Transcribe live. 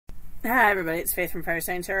Hi everybody, it's Faith from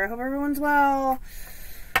FireSignFlipside. I hope everyone's well.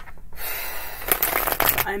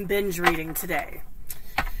 I'm binge reading today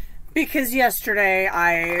because yesterday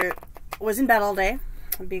I was in bed all day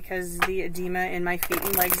because the edema in my feet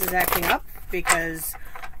and legs is acting up because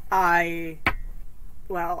I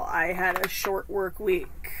had a short work week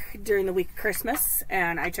during the week of Christmas,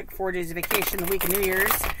 and I took 4 days of vacation the week of New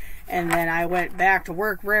Year's, and then I went back to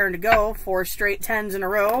work raring to go 4 straight 10s in a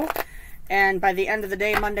row. And by the end of the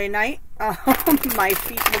day, Monday night, my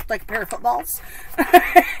feet looked like a pair of footballs.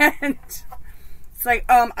 And it's like,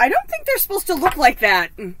 I don't think they're supposed to look like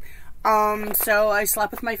that. So I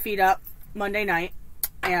slept with my feet up Monday night,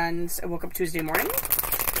 and I woke up Tuesday morning,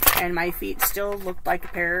 and my feet still looked like a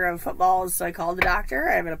pair of footballs. So I called the doctor.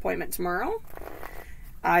 I have an appointment tomorrow.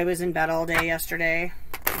 I was in bed all day yesterday,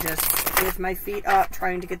 just with my feet up,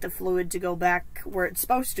 trying to get the fluid to go back where it's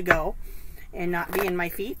supposed to go and not be in my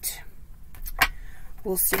feet.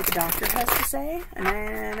 We'll see what the doctor has to say. And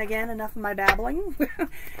then, again, enough of my babbling.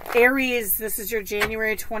 Aries, this is your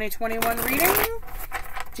January 2021 reading.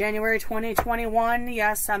 January 2021,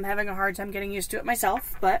 yes, I'm having a hard time getting used to it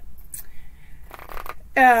myself, but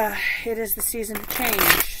it is the season to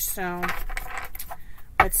change. So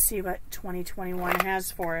let's see what 2021 has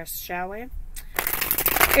for us, shall we?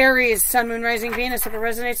 Aries, Sun, Moon, Rising, Venus. If it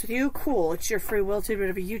resonates with you, cool. It's your free will to do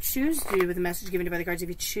whatever you choose to do with the message given to you by the cards. If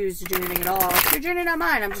you choose to do anything at all, it's your journey, not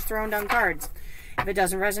mine. I'm just throwing down cards. If it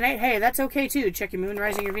doesn't resonate, hey, that's okay too. Check your Moon,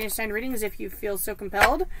 Rising, your Venus sign readings if you feel so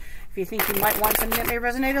compelled. If you think you might want something that may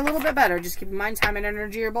resonate a little bit better, just keep in mind time and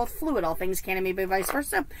energy are both fluid. All things can and may be vice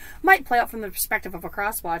versa. Might play out from the perspective of a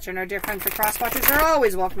cross-watcher, and our dear friends for cross-watchers are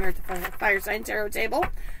always welcome here at the Fire Sign Tarot table.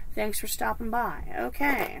 Thanks for stopping by.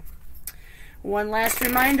 Okay. One last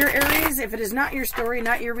reminder, Aries, if it is not your story,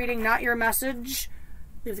 not your reading, not your message,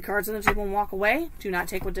 leave the cards on the table and walk away. Do not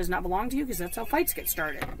take what does not belong to you, because that's how fights get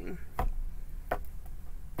started.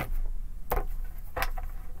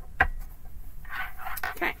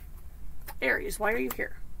 Okay. Aries, why are you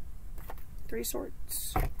here? 3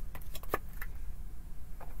 Swords.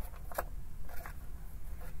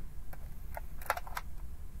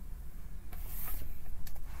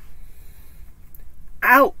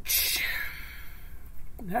 Ouch.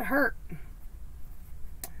 That hurt.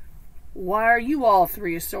 Why are you all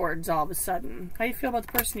 3 of Swords all of a sudden? How do you feel about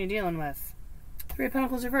the person you're dealing with? 3 of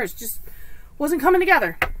Pentacles reversed. Just wasn't coming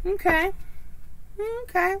together. Okay.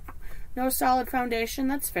 Okay. No solid foundation.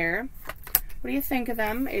 That's fair. What do you think of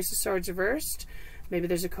them? Ace of Swords reversed. Maybe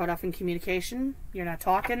there's a cutoff in communication. You're not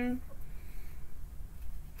talking.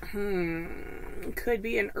 Could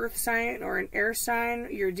be an earth sign or an air sign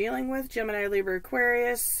you're dealing with. Gemini, Libra,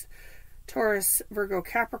 Aquarius, Taurus, Virgo,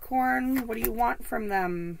 Capricorn. What do you want from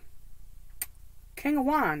them? King of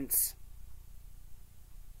Wands.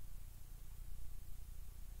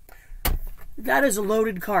 That is a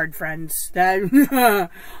loaded card, friends. That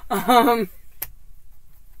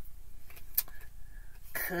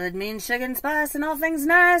could mean sugar and spice and all things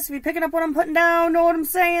nice. If you're picking up what I'm putting down, know what I'm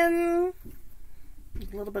saying?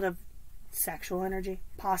 A little bit of sexual energy,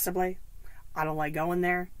 possibly. I don't like going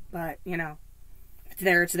there, but you know, if it's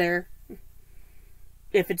there, it's there.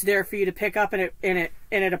 If it's there for you to pick up and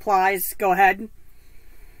it applies, go ahead.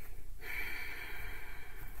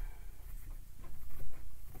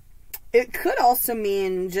 It could also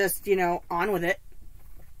mean just, you know, on with it.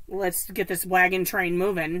 Let's get this wagon train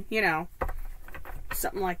moving, you know.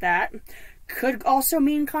 Something like that. Could also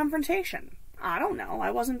mean confrontation. I don't know.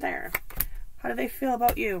 I wasn't there. How do they feel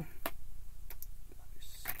about you?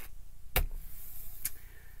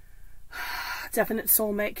 Definite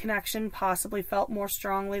soulmate connection, possibly felt more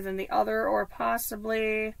strongly than the other, or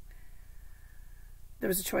possibly there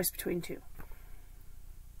was a choice between 2.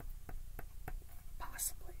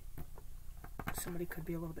 Possibly. Somebody could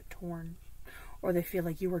be a little bit torn, or they feel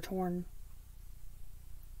like you were torn.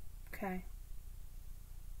 Okay.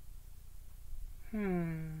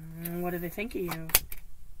 What do they think of you?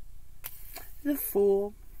 The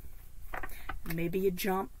Fool. Maybe you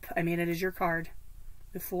jump. I mean, it is your card.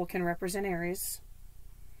 The Fool can represent Aries.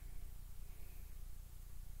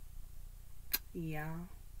 Yeah.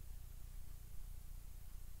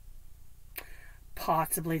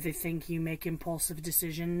 Possibly they think you make impulsive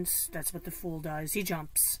decisions. That's what the Fool does. He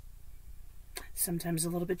jumps. Sometimes a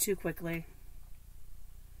little bit too quickly.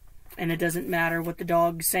 And it doesn't matter what the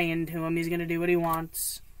dog's saying to him. He's going to do what he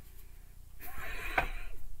wants.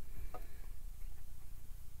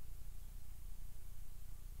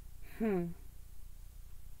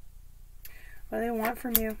 What do they want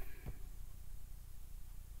from you?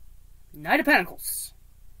 Knight of Pentacles.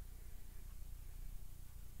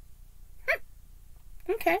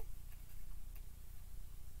 Okay.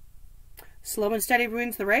 Slow and steady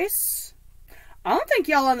ruins the race? I don't think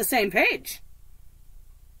y'all on the same page.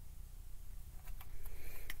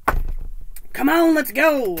 Come on, let's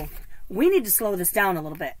go. We need to slow this down a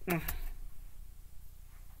little bit.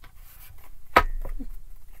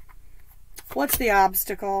 What's the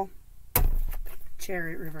obstacle?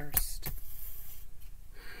 Chariot reversed.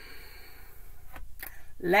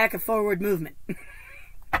 Lack of forward movement.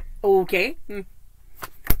 Okay.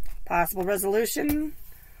 Possible resolution.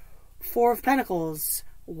 Four of Pentacles.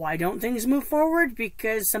 Why don't things move forward?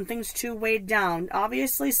 Because something's too weighed down.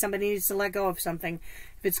 Obviously, somebody needs to let go of something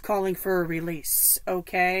if it's calling for a release.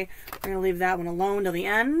 Okay. We're going to leave that one alone till the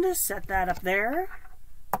end. Set that up there.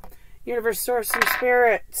 Universe, Source, and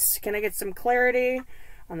Spirits. Can I get some clarity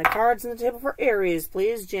on the cards on the table for Aries,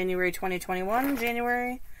 please? January 2021.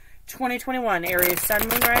 January 2021. Aries, Sun,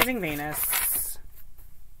 Moon, Rising, Venus.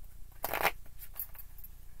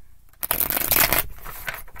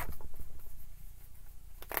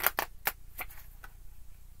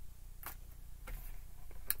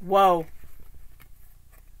 Whoa.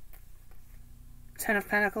 Ten of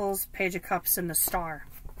Pentacles, Page of Cups, and the Star.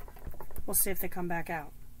 We'll see if they come back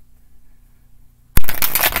out.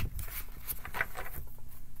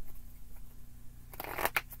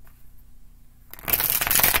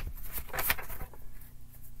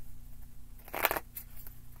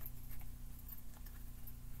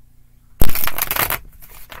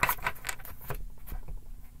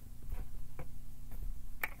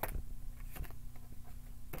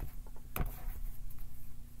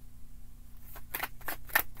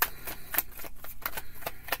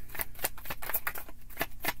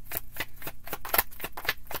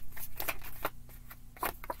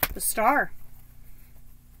 The Star.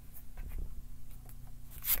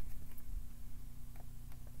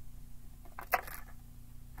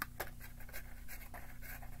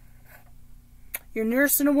 You're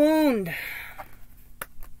nursing a wound.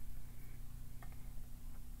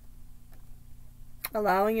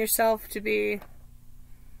 Allowing yourself to be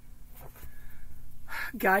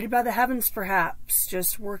guided by the heavens, perhaps.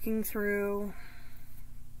 Just working through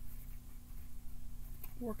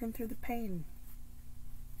the pain.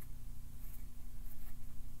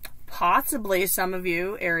 Possibly some of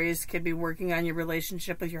you, Aries, could be working on your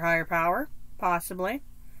relationship with your higher power. Possibly.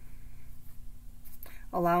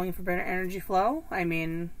 Allowing for better energy flow. I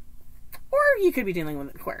mean, or you could be dealing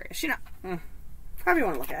with Aquarius. You know, however you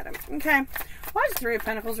want to look at it. Okay. Why is Three of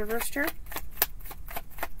Pentacles reversed here?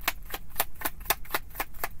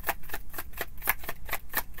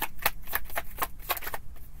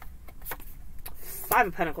 Five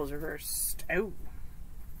of Pentacles reversed. Oh.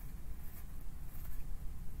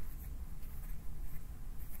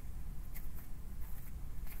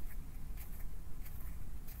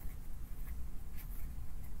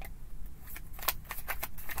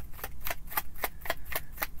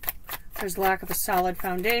 There's lack of a solid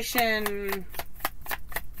foundation.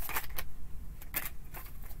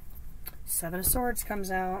 Seven of Swords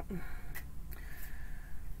comes out.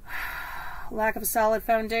 Lack of a solid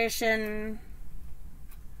foundation.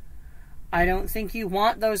 I don't think you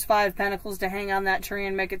want those Five Pentacles to hang on that tree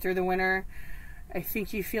and make it through the winter. I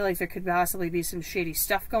think you feel like there could possibly be some shady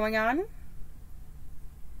stuff going on.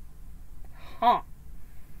 Huh.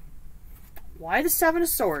 Why the Seven of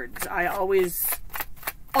Swords? I always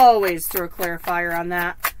throw a clarifier on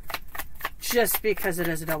that, just because it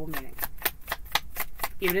has a double meaning.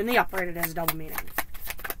 Even in the upright, it has a double meaning.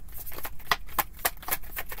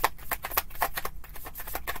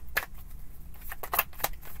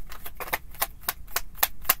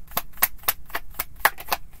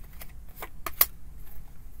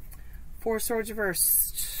 Four Swords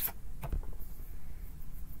reversed.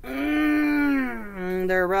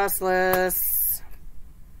 They're restless.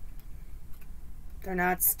 They're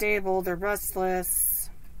not stable. They're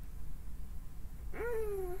restless.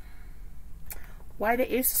 Why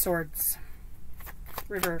the Ace of Swords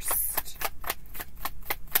reversed?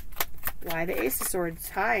 Why the Ace of Swords?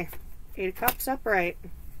 Hi. Eight of Cups upright.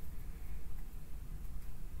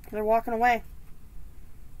 They're walking away.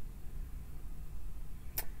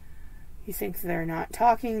 You think they're not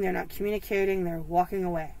talking, they're not communicating, they're walking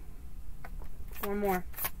away. One more.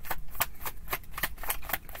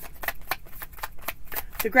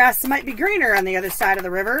 The grass might be greener on the other side of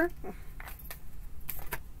the river.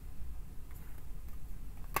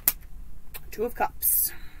 Two of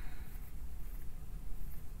Cups.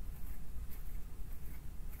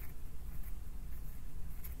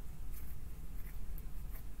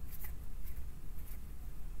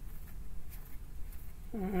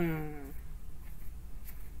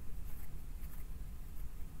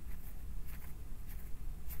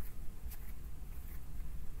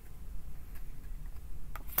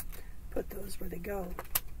 put those where they go.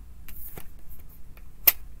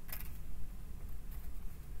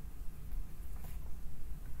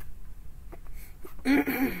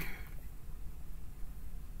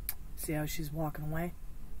 See how she's walking away?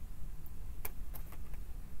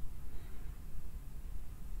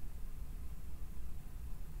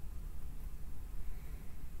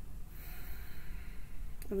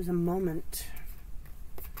 It was a moment.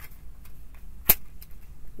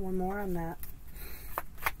 One more on that.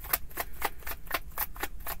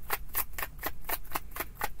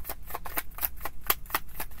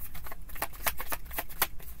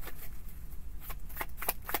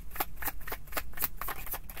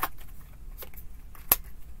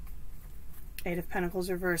 Eight of Pentacles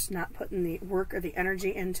reversed, not putting the work or the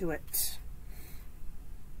energy into it.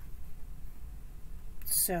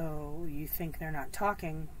 So you think they're not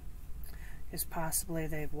talking, because possibly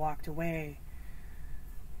they've walked away.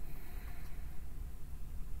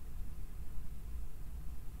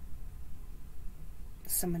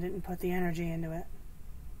 Someone didn't put the energy into it.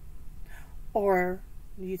 Or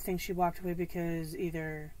you think she walked away because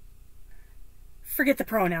either... Forget the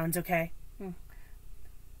pronouns, okay?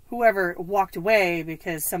 Whoever walked away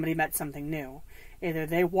because somebody met something new. Either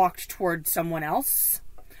they walked toward someone else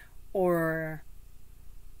or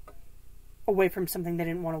away from something they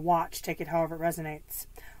didn't want to watch. Take it however it resonates.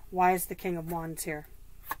 Why is the King of Wands here?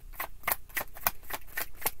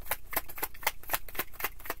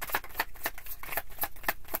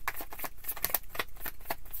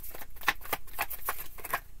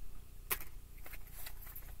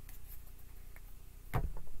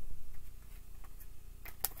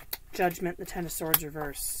 Judgment, the Ten of Swords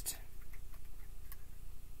reversed.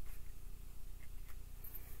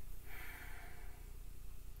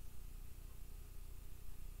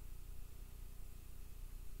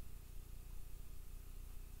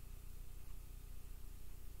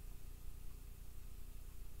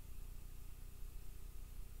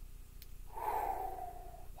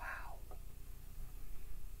 Wow.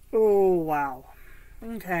 Oh, wow.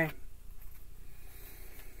 Okay.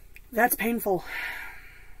 That's painful.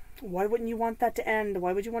 Why wouldn't you want that to end?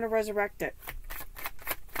 Why would you want to resurrect it?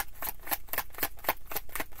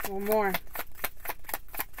 One more.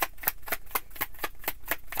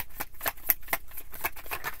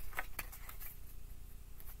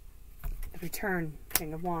 The Return,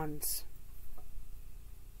 King of Wands.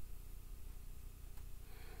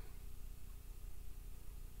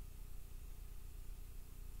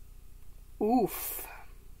 Oof.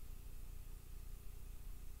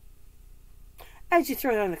 As you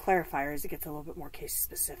throw that on the clarifiers, it gets a little bit more case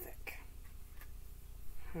specific.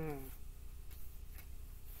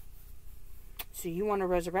 So you want to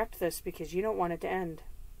resurrect this because you don't want it to end.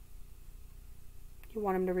 You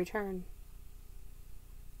want him to return.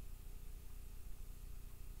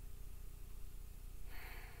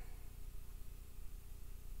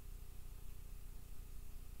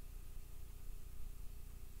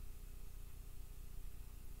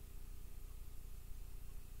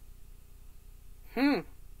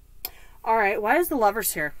 Alright, why is the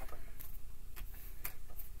Lovers here?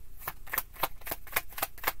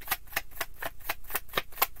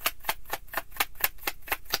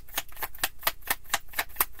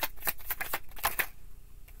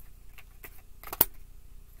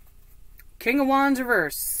 King of Wands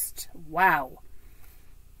reversed. Wow.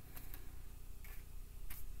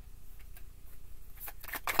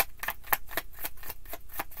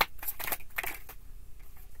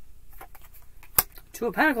 Two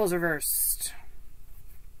of Pentacles reversed.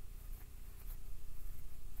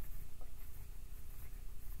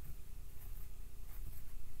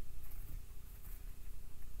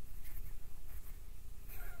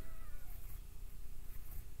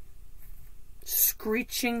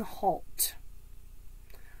 Screeching halt.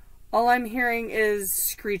 All I'm hearing is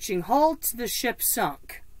screeching halt, the ship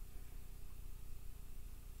sunk.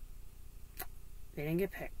 They didn't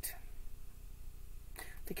get picked.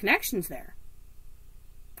 The connection's there.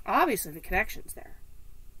 Obviously, the connection's there.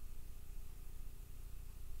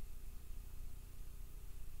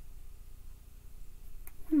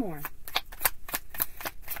 One more.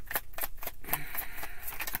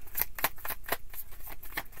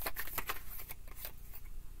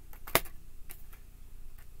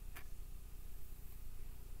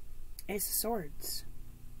 Ace of Swords.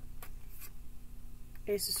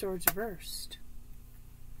 Ace of Swords reversed.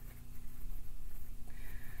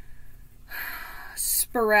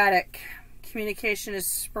 Sporadic. Communication is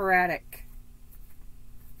sporadic.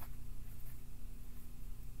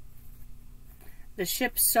 The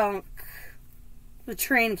ship sunk. The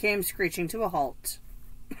train came screeching to a halt.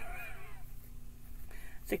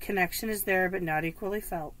 The connection is there, but not equally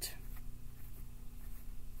felt.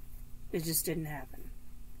 It just didn't happen.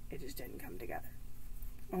 It just didn't come together.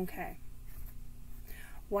 Okay.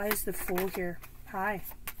 Why is the Fool here? Hi.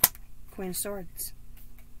 Queen of Swords.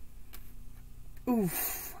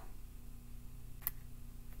 Oof.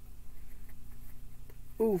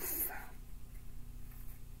 Oof.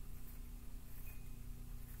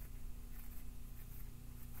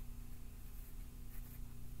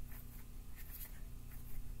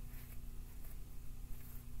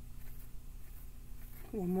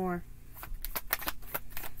 One more.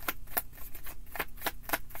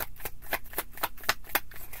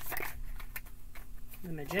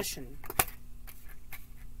 The Magician.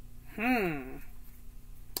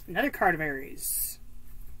 Another card of Aries.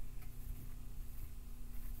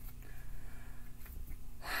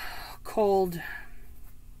 Cold.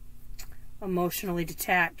 Emotionally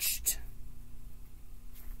detached.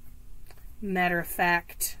 Matter of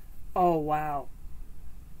fact. Oh, wow.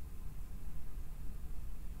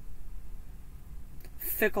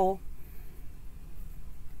 Fickle.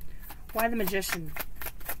 Why the Magician?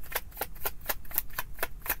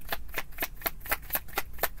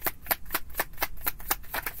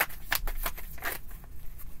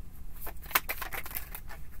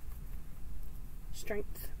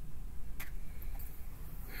 Strength.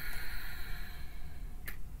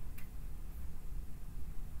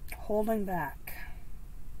 Holding back.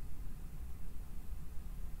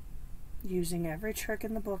 Using every trick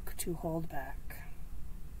in the book to hold back.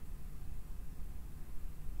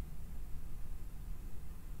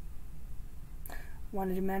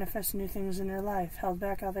 Wanted to manifest new things in their life, held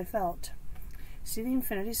back how they felt. See the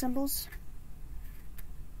infinity symbols?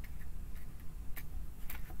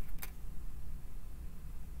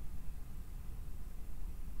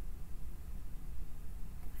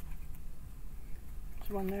 There's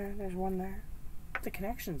one there, there's one there. The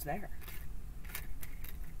connection's there.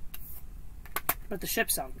 But the ship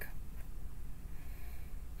sunk.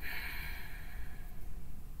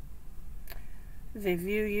 They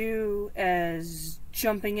view you as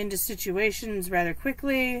jumping into situations rather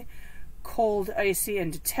quickly, cold, icy,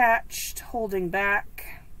 and detached, holding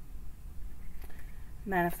back,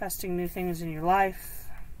 manifesting new things in your life.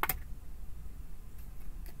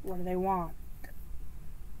 What do they want?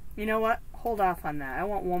 You know what? Hold off on that. I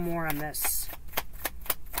want one more on this.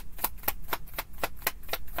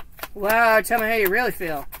 Wow, tell me how you really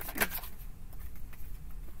feel.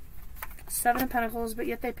 Seven of Pentacles, but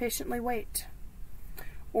yet they patiently wait.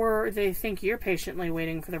 Or they think you're patiently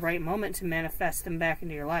waiting for the right moment to manifest them back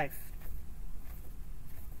into your life.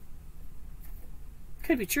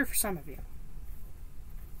 Could be true for some of you.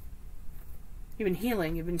 You've been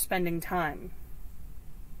healing, you've been spending time.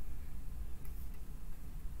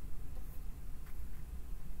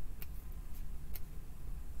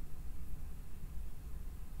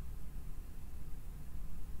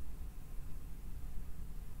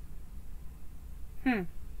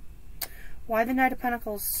 Why the Knight of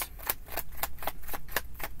Pentacles?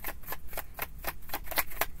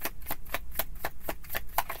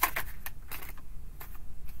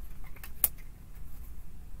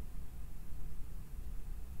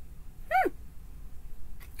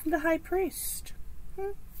 The High Priest.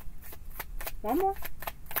 One more.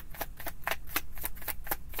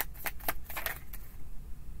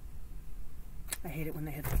 I hate it when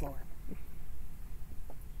they hit the floor.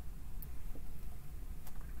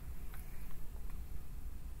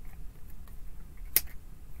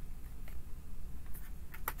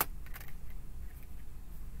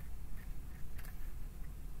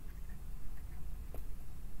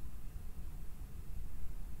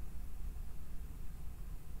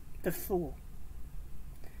 The Fool.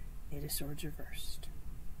 Eight of Swords reversed.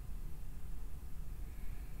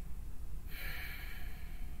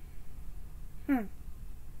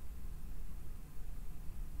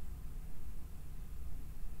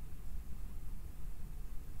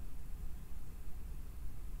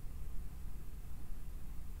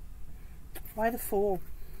 Why the Fool?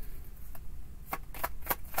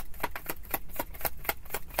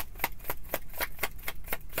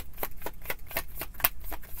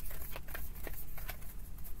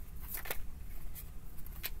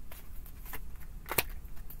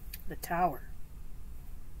 The Tower.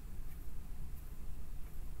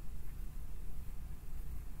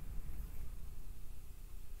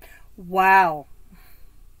 Wow.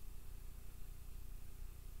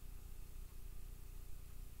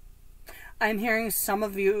 I'm hearing some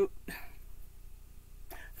of you,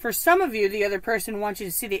 for some of you, the other person wants you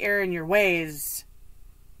to see the error in your ways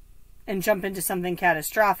and jump into something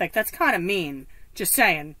catastrophic. That's kind of mean. Just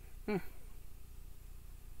saying.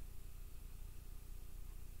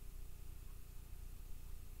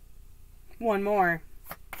 One more.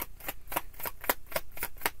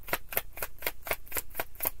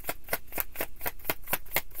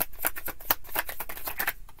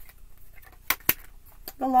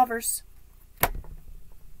 Lovers.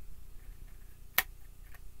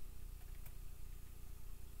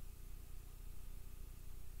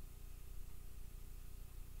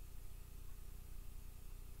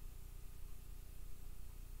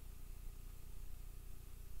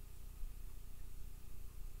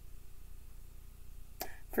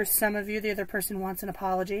 For some of you, the other person wants an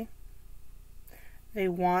apology. They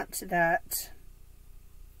want that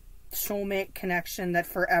soulmate connection, that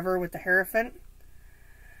forever with the Hierophant.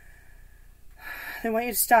 They want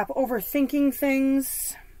you to stop overthinking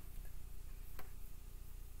things.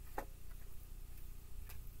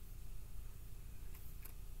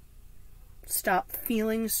 Stop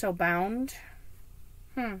feeling so bound.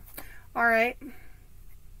 Alright.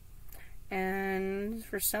 And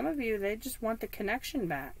for some of you, they just want the connection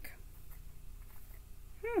back.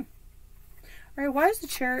 Alright, why is the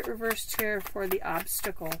Chariot reversed here for the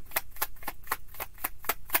obstacle?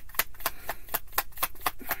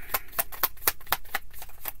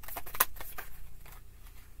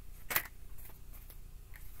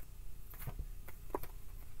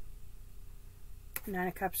 Nine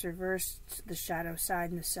of Cups reversed, the shadow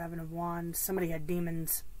side, and the Seven of Wands. Somebody had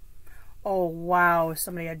demons. Oh, wow,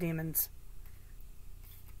 somebody had demons.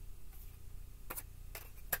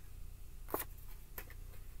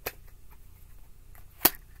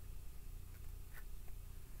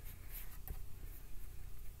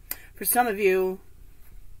 For some of you,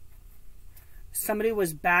 somebody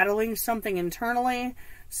was battling something internally,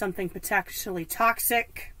 something potentially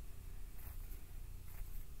toxic,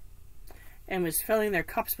 and was filling their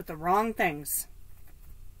cups with the wrong things.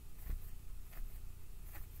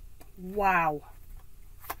 Wow.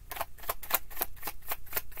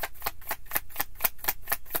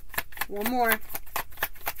 One more.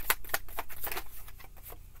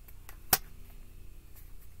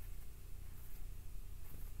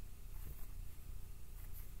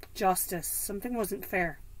 Justice. Something wasn't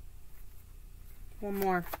fair. One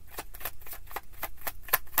more.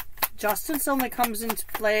 Justice only comes into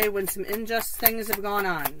play when some unjust things have gone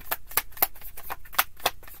on.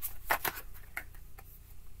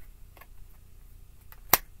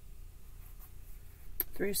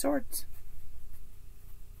 Three of Swords.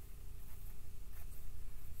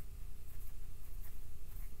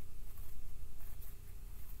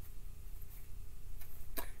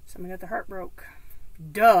 Somebody got their heart broke.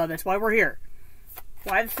 Duh, that's why we're here.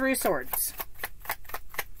 Why the Three of Swords?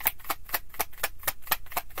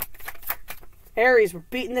 Aries, we're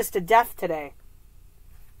beating this to death today.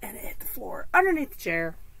 And it hit the floor underneath the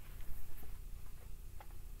chair.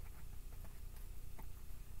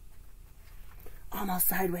 Almost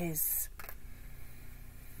sideways.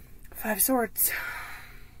 Five of Swords.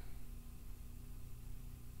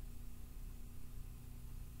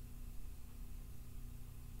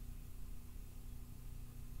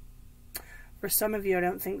 For some of you, I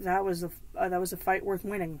don't think that was a fight worth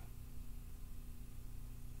winning.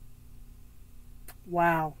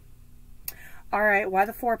 Wow. All right, why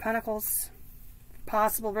the Four of Pentacles?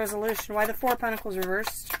 Possible resolution. Why the Four of Pentacles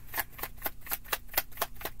reversed?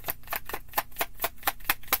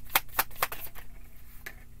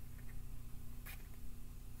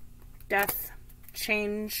 Death,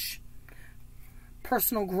 change,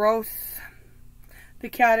 personal growth. The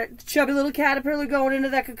chubby little caterpillar going into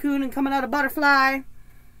that cocoon and coming out a butterfly.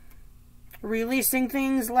 Releasing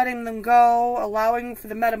things, letting them go, allowing for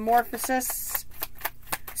the metamorphosis.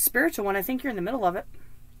 Spiritual one, I think you're in the middle of it.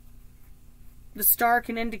 The star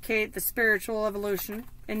can indicate the spiritual evolution.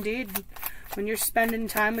 Indeed. When you're spending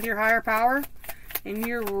time with your higher power and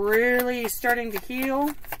you're really starting to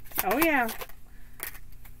heal. Oh yeah.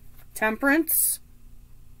 Temperance.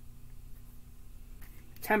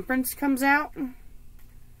 Temperance comes out.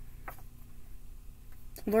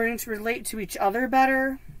 Learning to relate to each other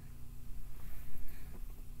better.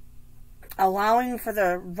 Allowing for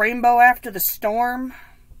the rainbow after the storm.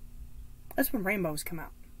 That's when rainbows come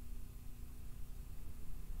out.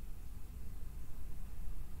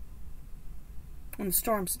 When the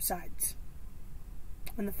storm subsides.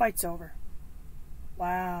 When the fight's over.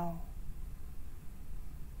 Wow.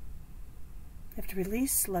 You have to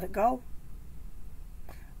release, let it go.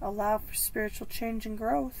 Allow for spiritual change and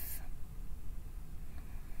growth.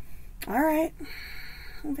 Alright.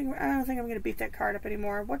 I don't think I'm going to beat that card up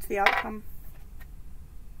anymore. What's the outcome?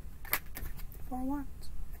 Four of Wands.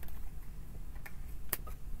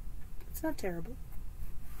 It's not terrible.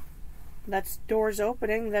 That's doors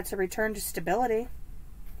opening. That's a return to stability.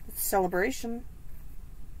 It's a celebration.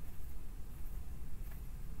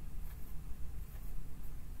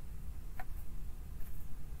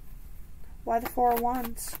 Why the Four of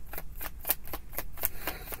Wands?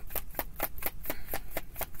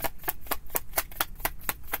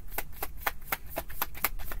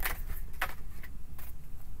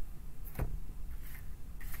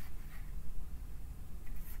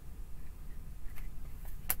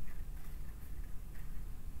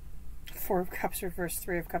 Four of Cups reversed,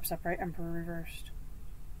 Three of Cups upright, Emperor reversed.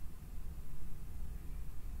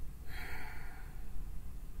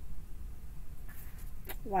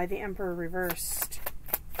 Why the Emperor reversed?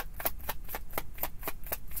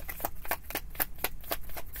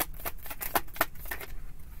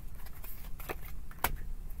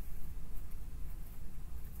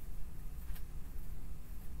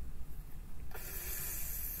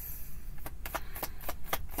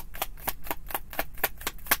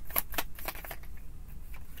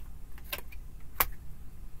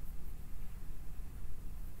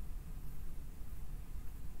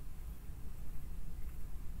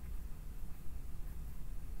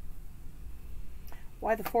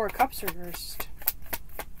 Why the Four of Cups reversed?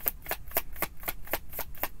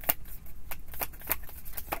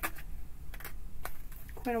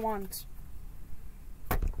 Queen of Wands.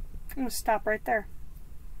 I'm going to stop right there.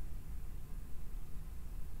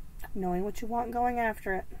 Knowing what you want, going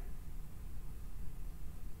after it.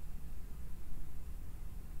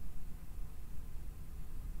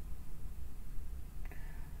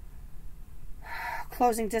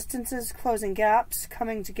 Closing distances, closing gaps,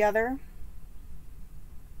 coming together.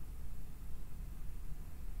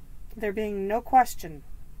 There being no question.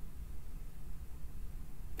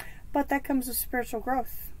 But that comes with spiritual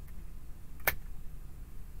growth.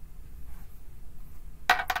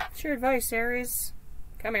 It's your advice, Aries.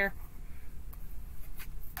 Come here.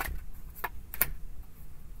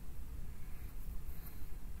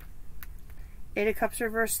 Eight of Cups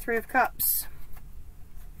reversed, Three of Cups.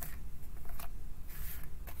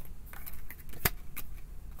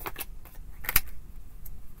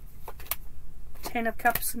 Ten of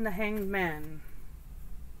Cups and the Hanged Man.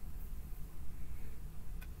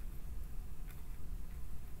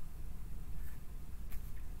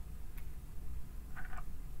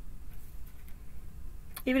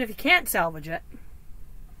 Even if you can't salvage it,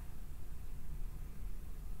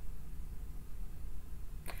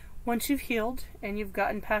 once you've healed and you've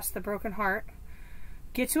gotten past the broken heart,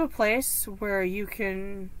 get to a place where you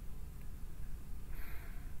can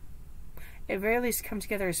at very least come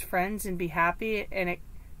together as friends and be happy and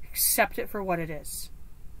accept it for what it is.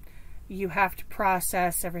 You have to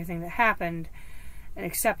process everything that happened and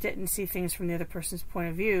accept it and see things from the other person's point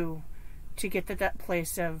of view to get to that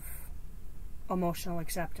place of emotional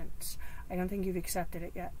acceptance. I don't think you've accepted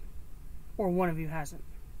it yet. Or one of you hasn't.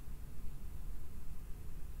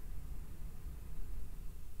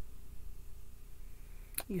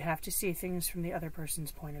 You have to see things from the other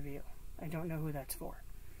person's point of view. I don't know who that's for.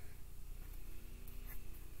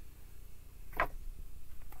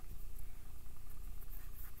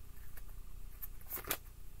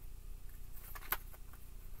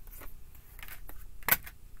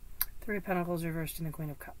 Three of Pentacles reversed and the Queen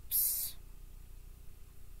of Cups.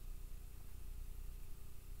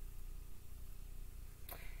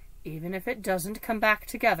 Even if it doesn't come back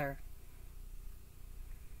together,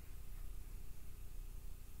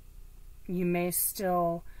 you may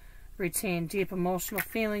still retain deep emotional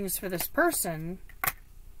feelings for this person.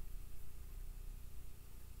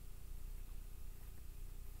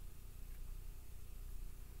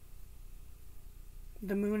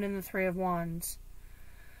 The Moon and the Three of Wands.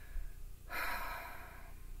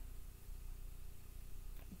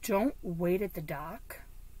 Don't wait at the dock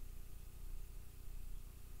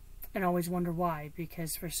and always wonder why,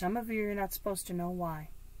 because for some of you, you're not supposed to know why.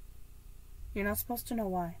 You're not supposed to know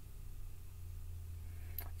why.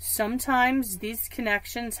 Sometimes these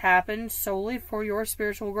connections happen solely for your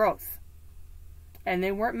spiritual growth, and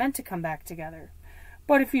they weren't meant to come back together.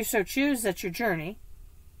 But if you so choose, that's your journey.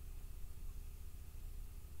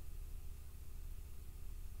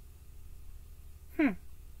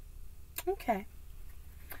 Okay.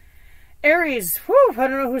 Aries, whew, I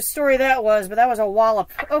don't know whose story that was, but that was a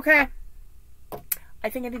wallop. Okay. I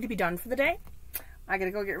think I need to be done for the day. I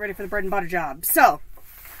gotta go get ready for the bread and butter job. So,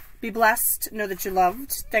 be blessed. Know that you're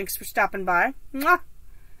loved. Thanks for stopping by. Mwah.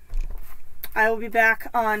 I will be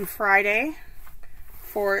back on Friday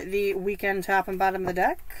for the weekend top and bottom of the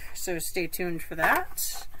deck, so stay tuned for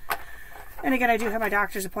that. And again, I do have my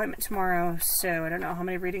doctor's appointment tomorrow, so I don't know how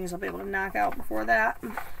many readings I'll be able to knock out before that.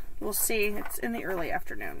 We'll see. It's in the early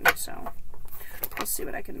afternoon, so we'll see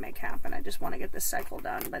what I can make happen. I just want to get this cycle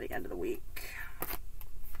done by the end of the week.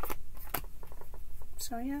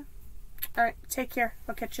 So, yeah. All right. Take care.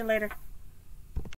 I'll catch you later.